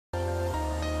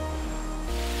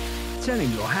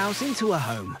turning your house into a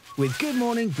home with Good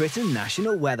Morning Britain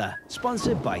National Weather,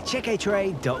 sponsored by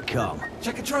checkatrade.com.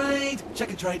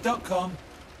 Checkatrade.com.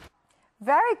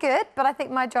 Very good, but I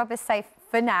think my job is safe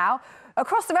for now.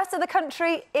 Across the rest of the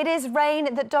country, it is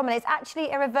rain that dominates. Actually,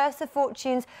 a reverse of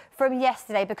fortunes from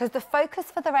yesterday, because the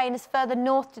focus for the rain is further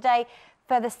north today,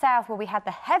 further south where we had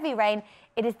the heavy rain.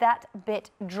 It is that bit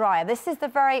drier. This is the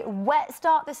very wet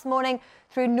start this morning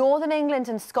through northern England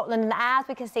and Scotland, and as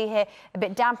we can see here, a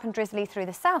bit damp and drizzly through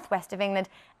the southwest of England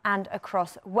and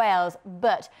across Wales.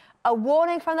 But a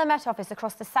warning from the Met Office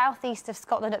across the southeast of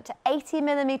Scotland, up to 80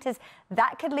 millimetres.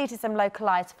 That could lead to some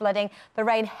localised flooding. The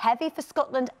rain heavy for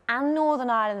Scotland and Northern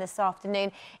Ireland this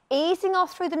afternoon, easing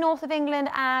off through the north of England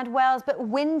and Wales, but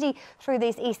windy through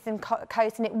these eastern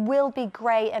coasts, and it will be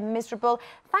grey and miserable.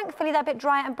 Thankfully, they're a bit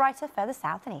drier and brighter further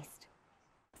south and east.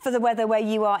 For the weather where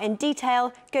you are in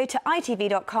detail, go to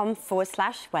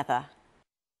itv.com/weather.